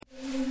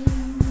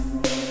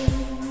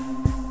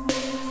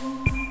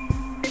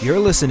You're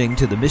listening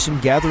to the Mission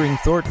Gathering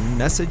Thornton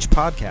Message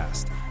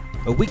Podcast,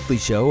 a weekly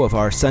show of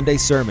our Sunday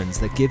sermons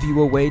that give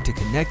you a way to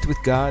connect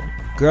with God,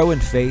 grow in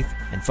faith,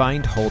 and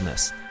find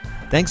wholeness.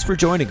 Thanks for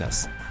joining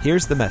us.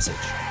 Here's the message.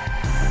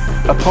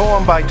 A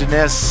poem by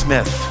Denez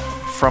Smith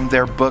from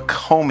their book,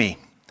 Homie.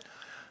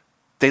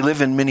 They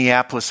live in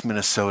Minneapolis,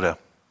 Minnesota.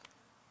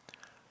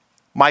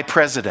 My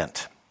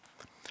President.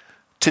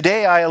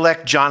 Today I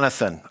elect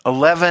Jonathan,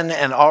 11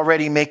 and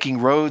already making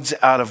roads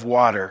out of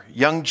water,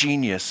 young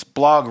genius,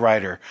 blog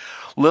writer,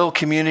 lil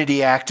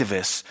community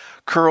activist,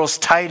 curls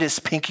tight as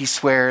pinky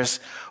swears,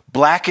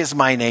 black as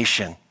my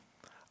nation.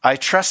 I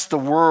trust the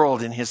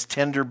world in his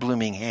tender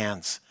blooming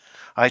hands.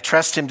 I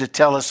trust him to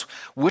tell us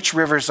which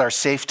rivers are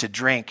safe to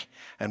drink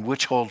and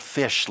which hold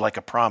fish like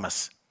a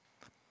promise.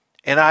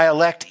 And I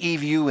elect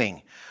Eve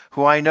Ewing,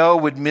 who I know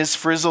would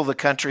misfrizzle the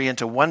country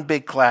into one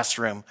big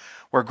classroom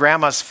where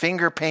grandmas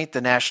finger paint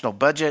the national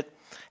budget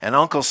and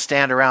uncles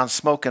stand around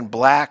smoking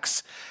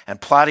blacks and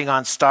plotting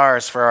on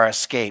stars for our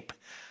escape.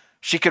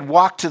 She could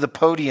walk to the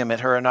podium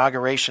at her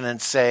inauguration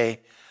and say,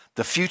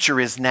 "The future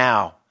is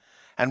now."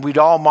 And we'd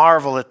all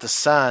marvel at the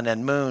sun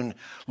and moon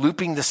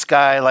looping the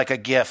sky like a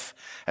GIF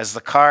as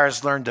the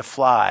cars learned to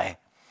fly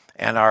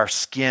and our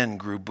skin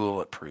grew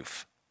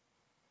bulletproof.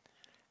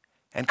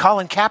 And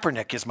Colin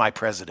Kaepernick is my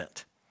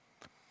president,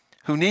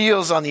 who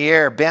kneels on the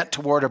air bent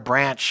toward a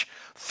branch,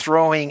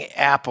 throwing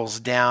apples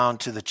down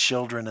to the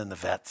children and the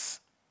vets.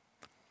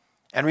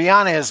 And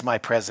Rihanna is my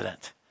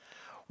president,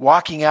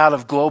 walking out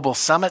of global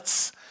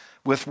summits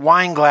with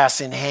wine glass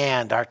in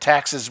hand, our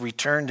taxes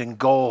returned in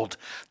gold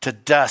to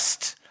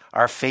dust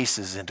our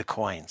faces into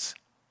coins.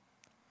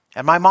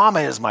 And my mama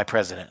is my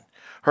president.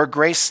 Her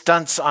grace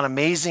stunts on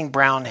amazing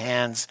brown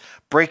hands,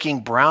 breaking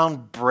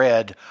brown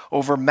bread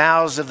over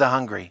mouths of the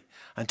hungry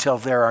until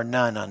there are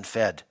none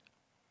unfed.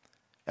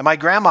 And my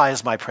grandma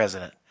is my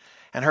president.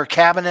 And her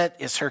cabinet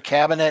is her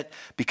cabinet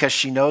because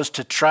she knows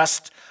to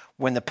trust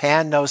when the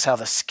pan knows how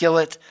the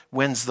skillet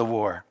wins the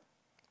war.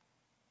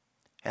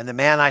 And the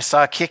man I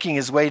saw kicking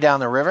his way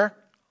down the river,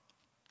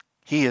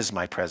 he is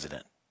my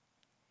president.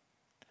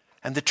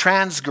 And the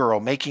trans girl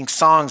making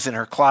songs in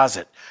her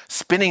closet,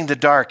 spinning the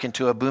dark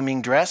into a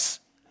booming dress,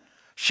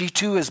 she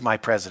too is my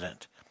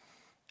president.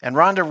 And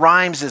Rhonda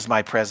Rhimes is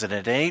my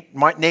president.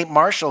 And Nate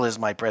Marshall is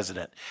my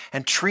president.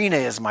 And Trina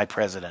is my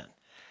president.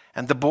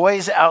 And the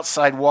boys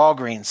outside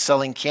Walgreens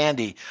selling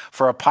candy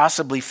for a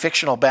possibly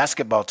fictional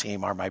basketball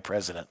team are my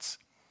presidents.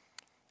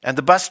 And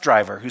the bus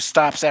driver who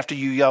stops after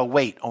you yell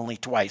wait only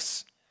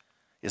twice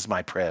is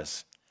my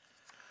prez.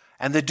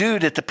 And the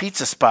dude at the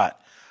pizza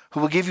spot who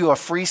will give you a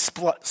free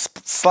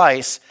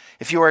slice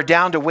if you are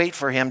down to wait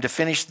for him to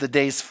finish the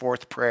day's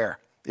fourth prayer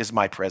is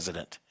my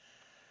president.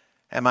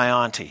 And my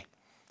auntie,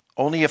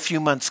 only a few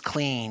months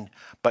clean,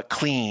 but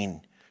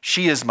clean,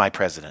 she is my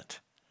president.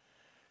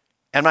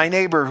 And my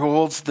neighbor who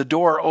holds the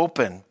door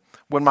open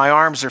when my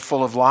arms are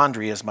full of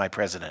laundry is my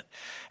president.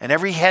 And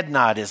every head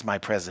nod is my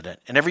president.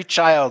 And every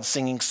child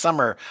singing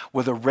summer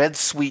with a red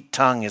sweet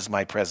tongue is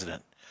my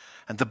president.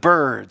 And the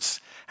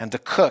birds and the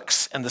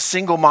cooks and the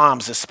single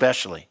moms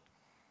especially.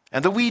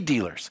 And the weed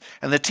dealers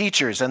and the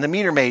teachers and the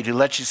meter maid who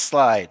lets you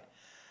slide.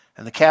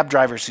 And the cab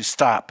drivers who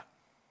stop.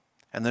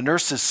 And the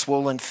nurses'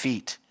 swollen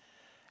feet.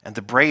 And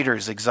the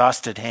braiders'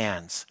 exhausted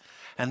hands.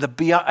 And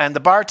the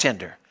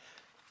bartender.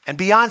 And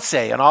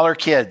Beyonce and all her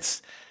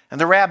kids, and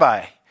the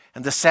rabbi,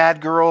 and the sad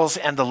girls,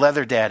 and the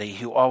leather daddy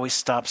who always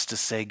stops to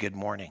say good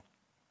morning.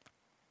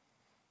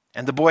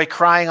 And the boy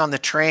crying on the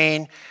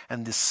train,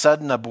 and the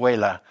sudden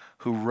abuela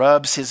who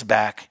rubs his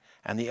back,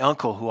 and the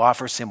uncle who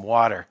offers him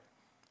water,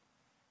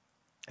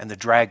 and the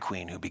drag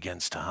queen who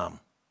begins to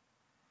hum.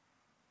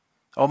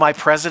 Oh, my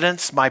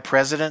presidents, my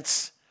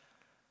presidents,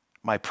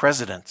 my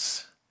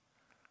presidents,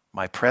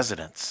 my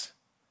presidents,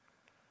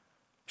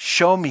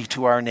 show me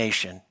to our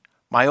nation.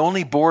 My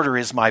only border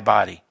is my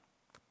body.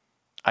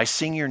 I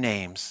sing your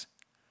names,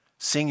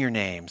 your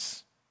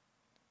names,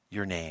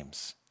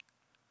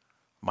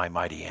 my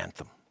mighty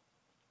anthem.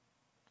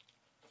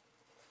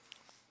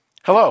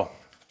 Hello,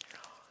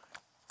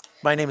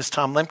 my name is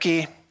Tom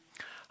Lemke.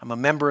 I'm a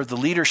member of the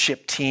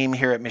leadership team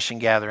here at Mission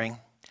Gathering,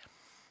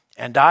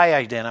 and I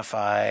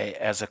identify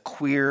as a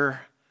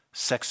queer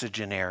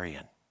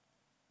sexagenarian.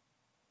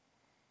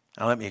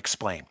 Now let me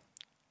explain.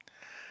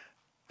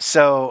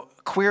 So,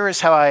 queer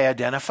is how I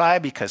identify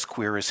because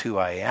queer is who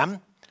I am.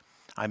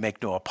 I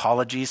make no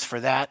apologies for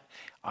that,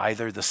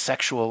 either the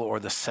sexual or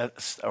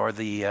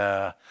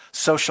the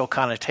social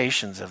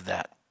connotations of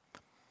that.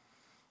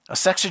 A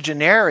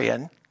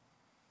sexagenarian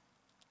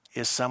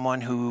is someone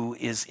who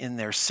is in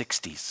their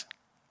 60s.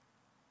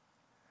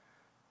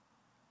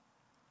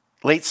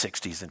 Late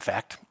 60s, in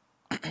fact.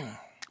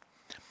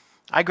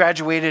 I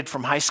graduated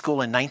from high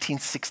school in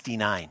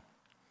 1969,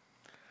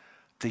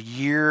 the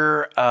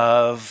year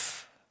of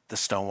the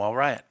Stonewall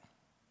Riot.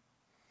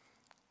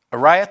 A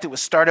riot that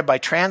was started by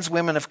trans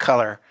women of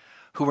color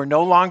who were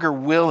no longer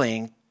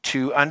willing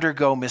to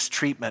undergo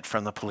mistreatment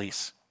from the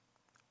police.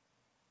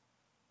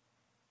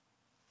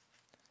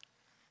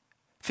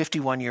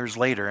 51 years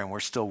later, and we're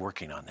still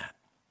working on that.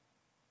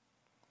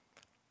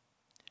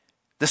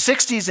 The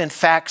 60s, in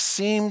fact,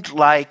 seemed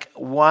like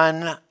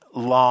one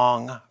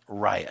long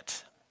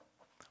riot.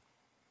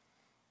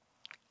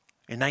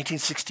 In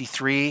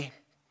 1963,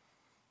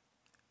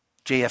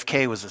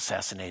 JFK was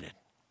assassinated.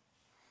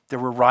 There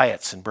were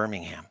riots in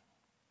Birmingham.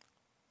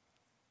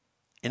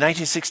 In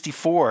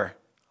 1964,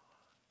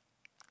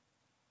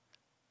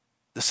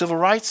 the Civil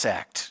Rights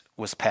Act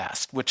was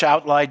passed, which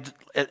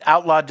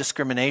outlawed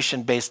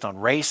discrimination based on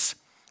race,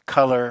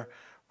 color,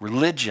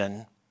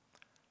 religion,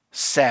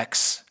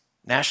 sex,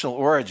 national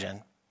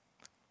origin,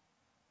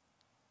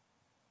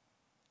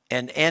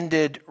 and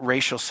ended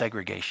racial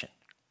segregation.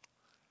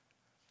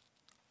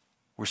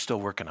 We're still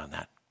working on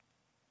that.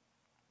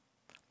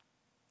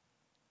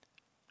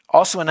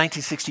 Also in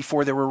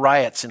 1964, there were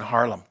riots in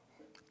Harlem.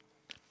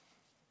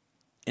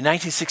 In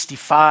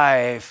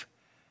 1965,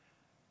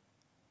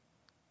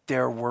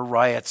 there were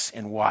riots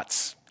in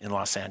Watts in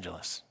Los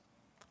Angeles.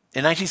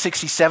 In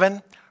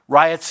 1967,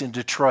 riots in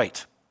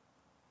Detroit.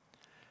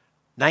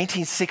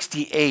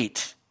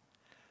 1968,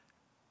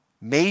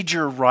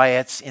 major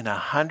riots in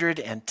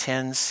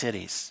 110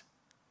 cities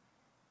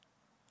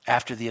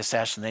after the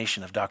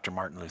assassination of Dr.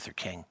 Martin Luther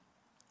King.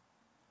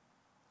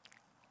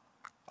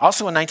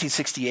 Also in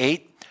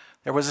 1968,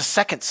 there was a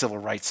second Civil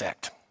Rights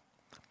Act,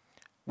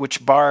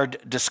 which barred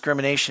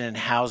discrimination in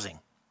housing.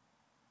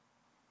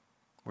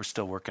 We're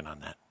still working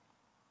on that.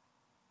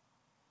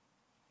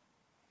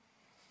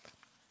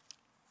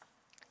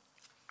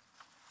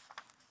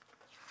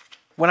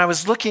 When I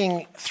was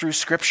looking through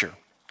Scripture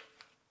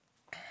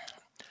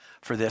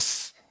for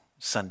this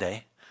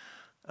Sunday,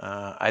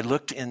 I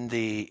looked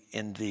to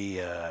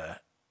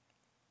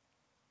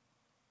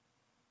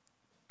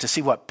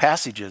see what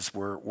passages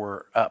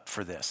were up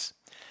for this,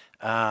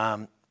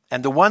 and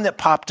the one that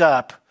popped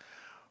up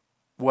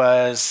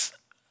was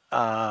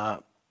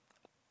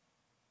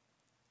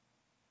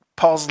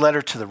Paul's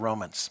letter to the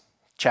Romans,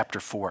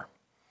 chapter 4,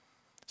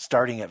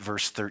 starting at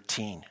verse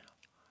 13.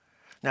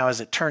 Now,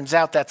 as it turns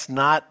out, that's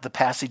not the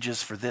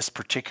passages for this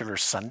particular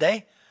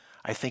Sunday.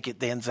 I think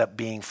it ends up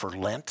being for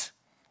Lent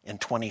in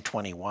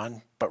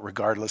 2021. But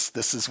regardless,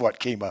 this is what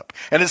came up,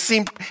 and it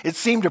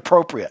seemed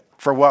appropriate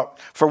for what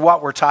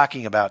we're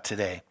talking about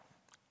today.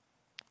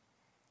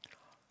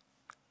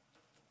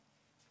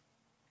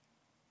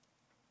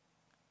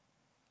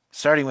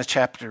 Starting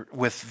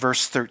with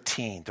verse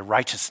 13, the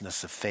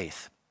righteousness of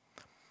faith.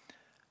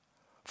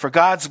 For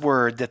God's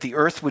word that the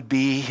earth would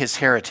be his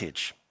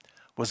heritage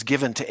was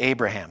given to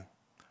Abraham,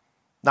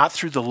 not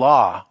through the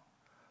law,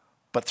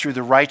 but through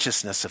the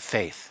righteousness of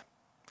faith.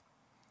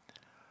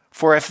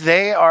 For if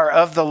they are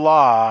of the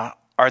law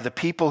are the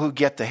people who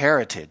get the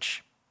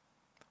heritage,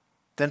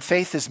 then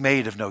faith is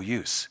made of no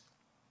use,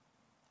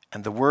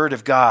 and the word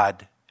of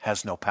God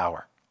has no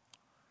power.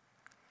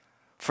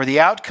 For the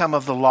outcome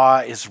of the law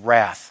is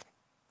wrath,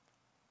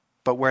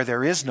 but where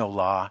there is no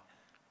law,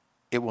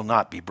 it will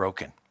not be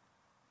broken.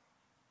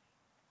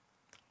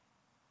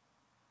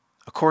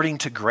 According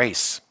to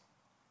grace.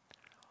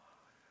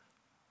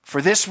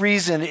 For this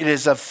reason it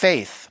is of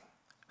faith,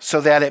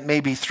 so that it may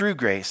be through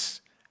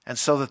grace, and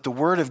so that the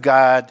word of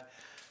God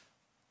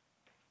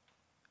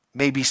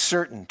may be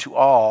certain to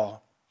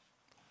all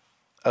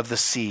of the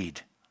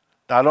seed,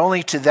 not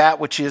only to that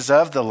which is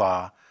of the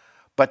law,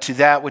 but to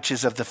that which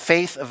is of the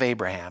faith of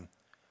Abraham,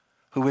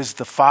 who is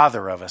the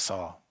father of us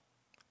all.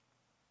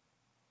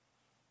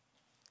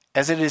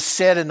 As it is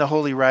said in the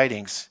Holy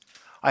Writings,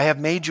 I have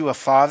made you a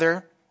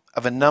father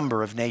of a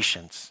number of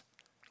nations,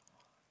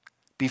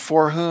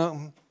 before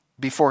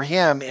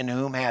him in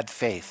whom had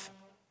faith.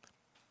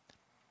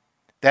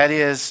 That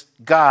is,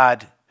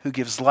 God who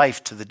gives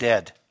life to the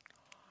dead,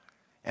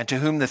 and to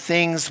whom the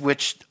things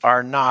which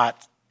are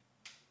not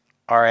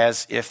are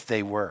as if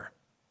they were.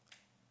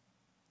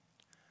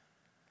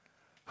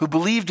 Who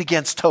believed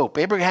against hope.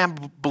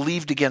 Abraham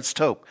believed against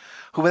hope,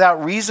 who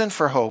without reason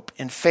for hope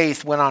in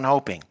faith went on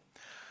hoping,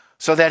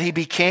 so that he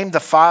became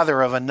the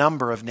father of a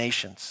number of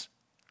nations.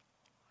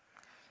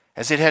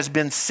 As it has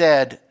been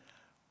said,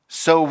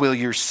 so will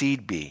your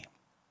seed be.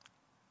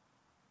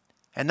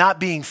 And not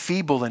being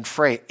feeble in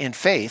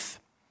faith,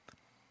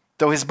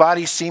 though his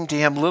body seemed to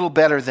him little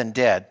better than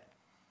dead,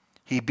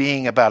 he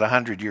being about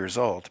 100 years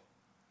old,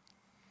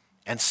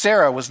 and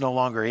Sarah was no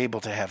longer able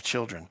to have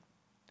children.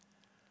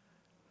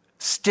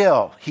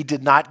 Still, he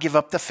did not give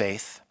up the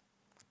faith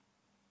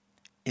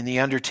in the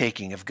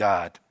undertaking of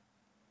God,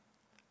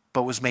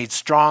 but was made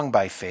strong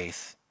by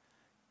faith,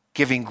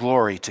 giving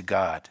glory to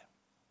God,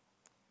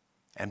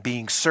 and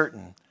being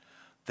certain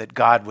that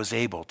God was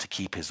able to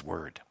keep his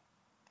word.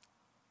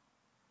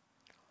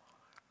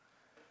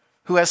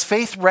 Who has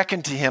faith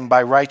reckoned to him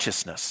by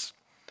righteousness,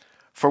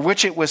 for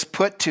which it was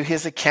put to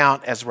his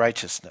account as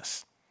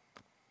righteousness.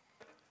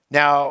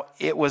 Now,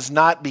 it was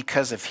not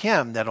because of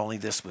him that only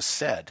this was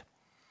said,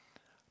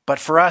 but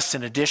for us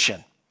in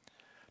addition,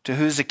 to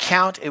whose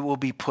account it will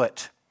be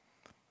put.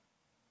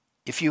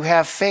 If you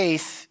have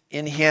faith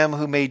in him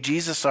who made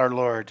Jesus our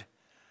Lord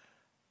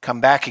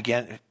come back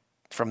again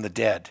from the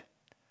dead,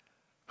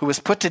 who was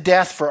put to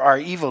death for our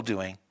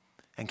evildoing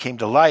and came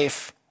to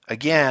life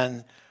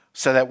again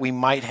so that we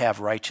might have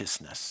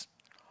righteousness.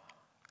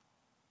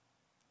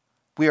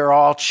 We are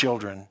all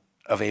children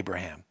of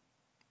Abraham.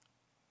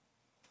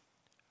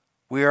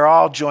 We are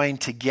all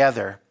joined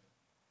together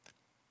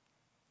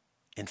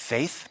in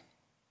faith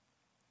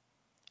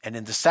and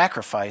in the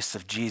sacrifice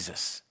of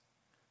Jesus,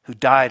 who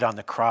died on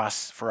the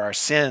cross for our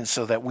sins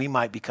so that we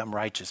might become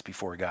righteous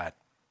before God.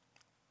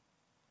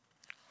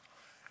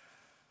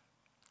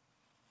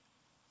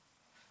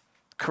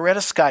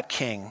 Coretta Scott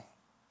King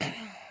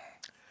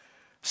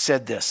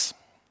said this.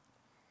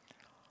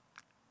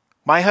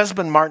 My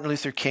husband Martin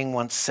Luther King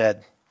once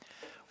said,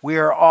 "We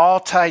are all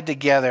tied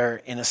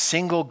together in a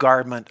single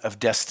garment of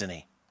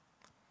destiny,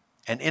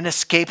 an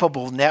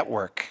inescapable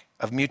network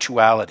of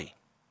mutuality.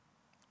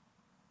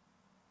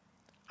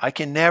 I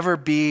can never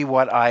be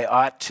what I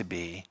ought to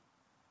be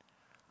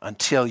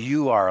until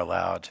you are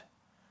allowed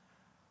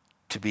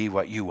to be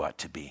what you ought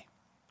to be."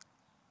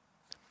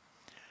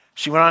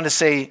 She went on to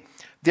say,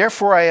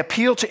 "Therefore, I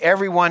appeal to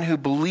everyone who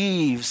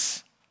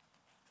believes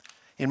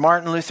in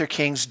Martin Luther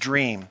King's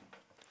dream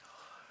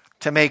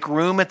to make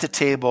room at the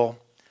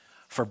table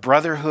for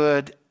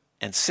brotherhood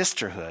and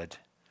sisterhood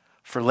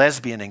for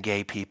lesbian and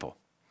gay people."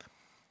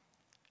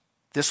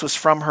 This was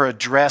from her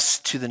address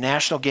to the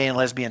National Gay and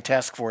Lesbian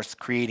Task Force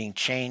Creating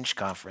Change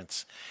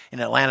Conference in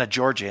Atlanta,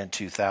 Georgia in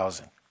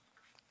 2000.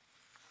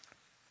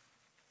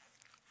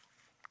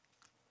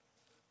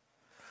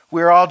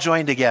 We're all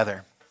joined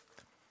together.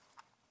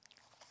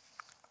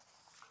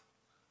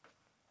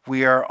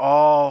 We are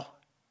all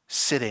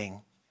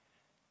sitting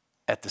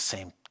at the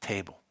same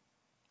table.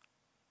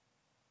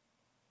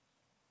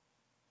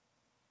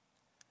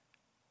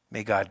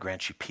 May God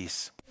grant you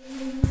peace.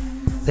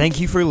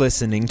 Thank you for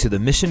listening to the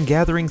Mission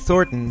Gathering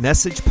Thornton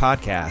Message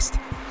Podcast.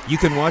 You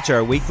can watch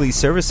our weekly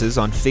services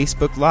on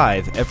Facebook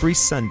Live every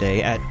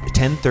Sunday at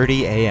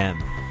 10:30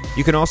 a.m.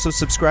 You can also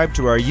subscribe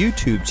to our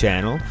YouTube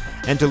channel,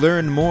 and to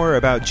learn more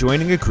about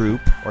joining a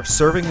group or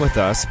serving with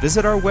us,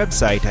 visit our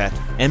website at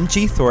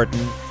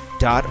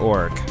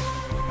mgthornton.org.